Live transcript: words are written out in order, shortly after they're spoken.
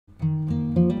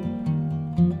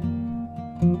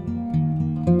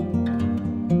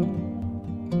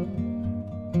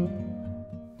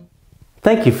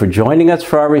Thank you for joining us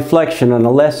for our reflection on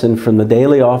a lesson from the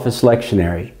Daily Office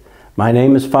Lectionary. My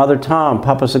name is Father Tom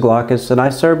Papasaglakis, and I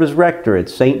serve as rector at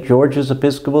St. George's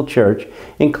Episcopal Church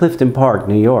in Clifton Park,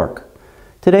 New York.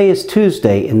 Today is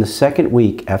Tuesday in the second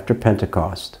week after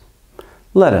Pentecost.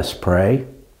 Let us pray.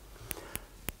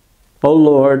 O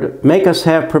Lord, make us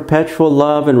have perpetual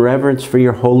love and reverence for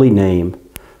your holy name,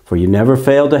 for you never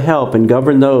fail to help and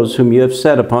govern those whom you have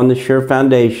set upon the sure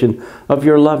foundation of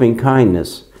your loving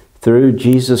kindness. Through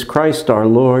Jesus Christ our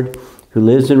Lord, who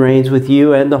lives and reigns with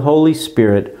you and the Holy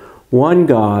Spirit, one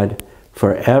God,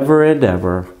 forever and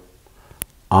ever.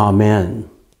 Amen.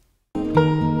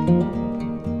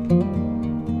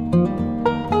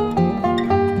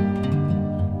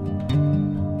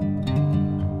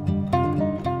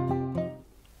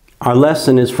 Our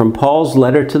lesson is from Paul's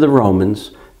letter to the Romans,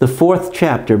 the 4th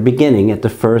chapter, beginning at the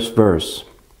 1st verse.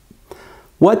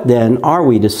 What then are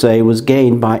we to say was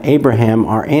gained by Abraham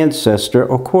our ancestor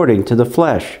according to the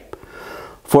flesh?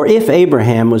 For if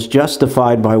Abraham was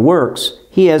justified by works,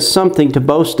 he has something to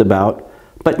boast about,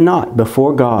 but not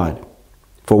before God.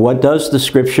 For what does the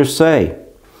Scripture say?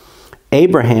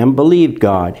 Abraham believed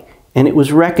God, and it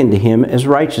was reckoned to him as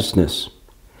righteousness.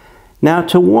 Now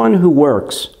to one who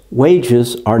works,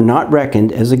 wages are not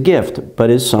reckoned as a gift, but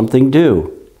as something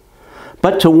due.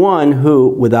 But to one who,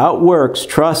 without works,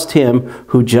 trusts him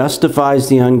who justifies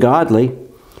the ungodly,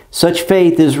 such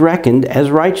faith is reckoned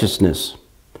as righteousness.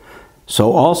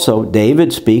 So also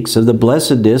David speaks of the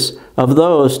blessedness of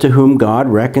those to whom God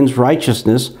reckons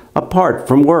righteousness apart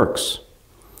from works.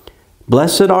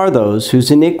 Blessed are those whose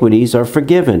iniquities are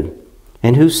forgiven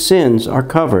and whose sins are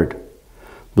covered.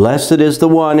 Blessed is the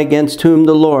one against whom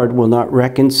the Lord will not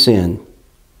reckon sin.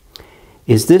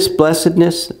 Is this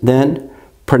blessedness, then,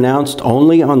 pronounced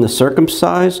only on the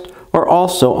circumcised or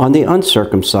also on the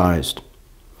uncircumcised?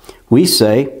 We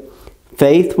say,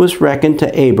 faith was reckoned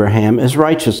to Abraham as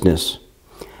righteousness.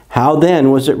 How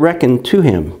then was it reckoned to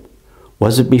him?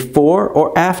 Was it before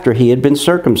or after he had been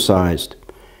circumcised?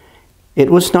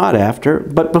 It was not after,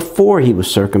 but before he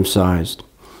was circumcised.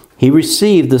 He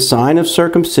received the sign of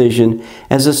circumcision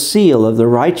as a seal of the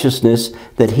righteousness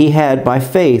that he had by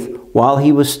faith while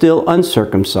he was still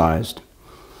uncircumcised.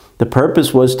 The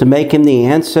purpose was to make him the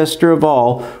ancestor of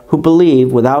all who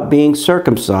believe without being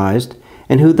circumcised,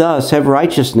 and who thus have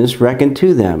righteousness reckoned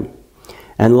to them.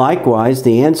 And likewise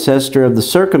the ancestor of the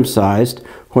circumcised,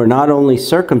 who are not only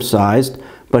circumcised,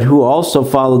 but who also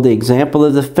followed the example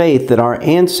of the faith that our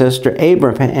ancestor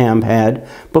Abraham had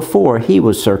before he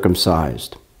was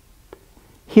circumcised.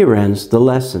 Here ends the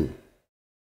lesson.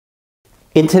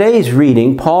 In today's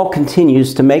reading, Paul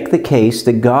continues to make the case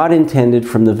that God intended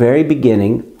from the very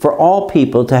beginning for all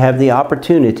people to have the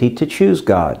opportunity to choose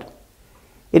God.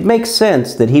 It makes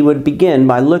sense that he would begin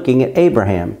by looking at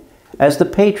Abraham as the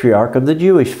patriarch of the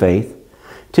Jewish faith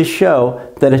to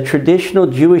show that a traditional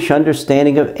Jewish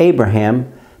understanding of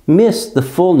Abraham missed the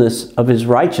fullness of his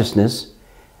righteousness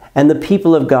and the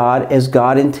people of God as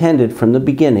God intended from the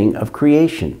beginning of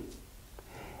creation.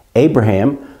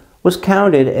 Abraham was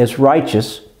counted as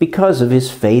righteous because of his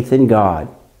faith in God.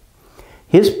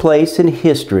 His place in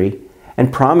history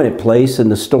and prominent place in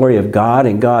the story of God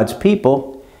and God's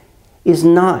people is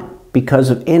not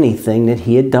because of anything that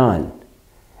he had done,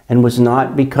 and was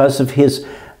not because of his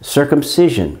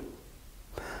circumcision,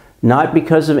 not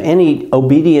because of any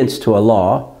obedience to a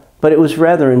law, but it was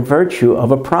rather in virtue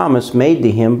of a promise made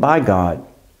to him by God.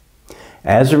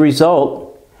 As a result,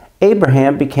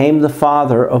 Abraham became the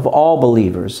father of all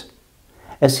believers,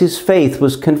 as his faith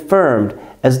was confirmed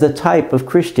as the type of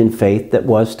Christian faith that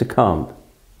was to come.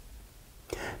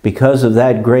 Because of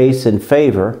that grace and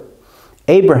favor,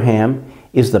 Abraham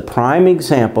is the prime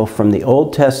example from the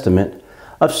Old Testament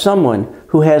of someone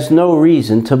who has no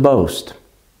reason to boast.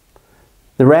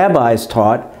 The rabbis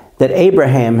taught that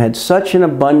Abraham had such an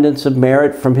abundance of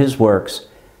merit from his works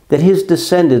that his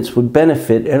descendants would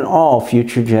benefit in all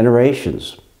future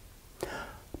generations.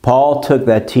 Paul took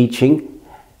that teaching,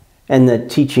 and the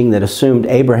teaching that assumed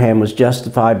Abraham was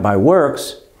justified by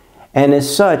works, and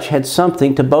as such had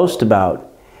something to boast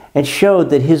about, and showed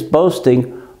that his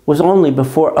boasting was only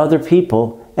before other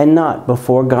people and not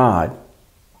before God.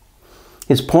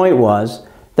 His point was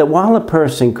that while a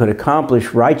person could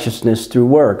accomplish righteousness through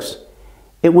works,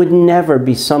 it would never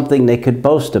be something they could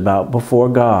boast about before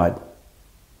God.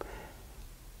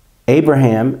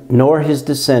 Abraham nor his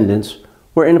descendants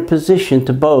were in a position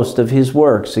to boast of his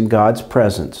works in God's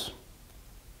presence.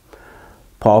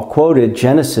 Paul quoted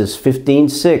Genesis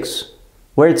 15:6,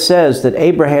 where it says that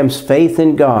Abraham's faith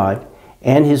in God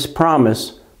and his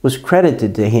promise was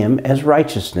credited to him as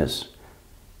righteousness.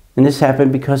 And this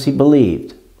happened because he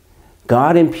believed.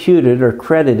 God imputed or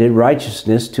credited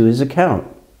righteousness to his account.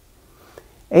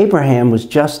 Abraham was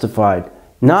justified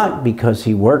not because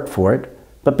he worked for it,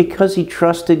 but because he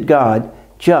trusted God,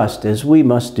 just as we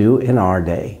must do in our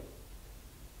day.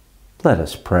 Let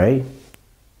us pray.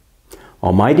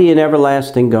 Almighty and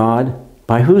everlasting God,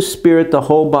 by whose Spirit the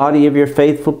whole body of your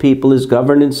faithful people is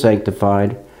governed and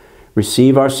sanctified,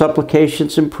 receive our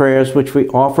supplications and prayers which we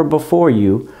offer before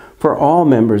you for all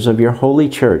members of your holy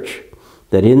church,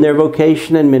 that in their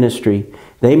vocation and ministry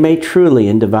they may truly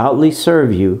and devoutly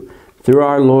serve you through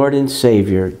our Lord and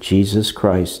Savior, Jesus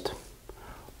Christ.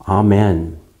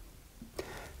 Amen.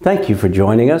 Thank you for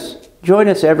joining us. Join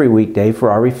us every weekday for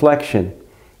our reflection.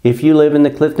 If you live in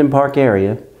the Clifton Park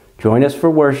area, join us for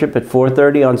worship at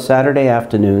 4:30 on Saturday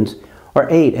afternoons or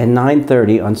 8 and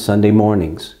 9:30 on Sunday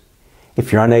mornings.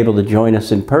 If you're unable to join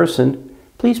us in person,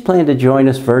 please plan to join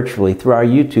us virtually through our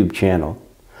YouTube channel.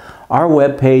 Our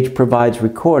webpage provides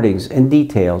recordings and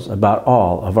details about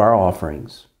all of our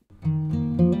offerings.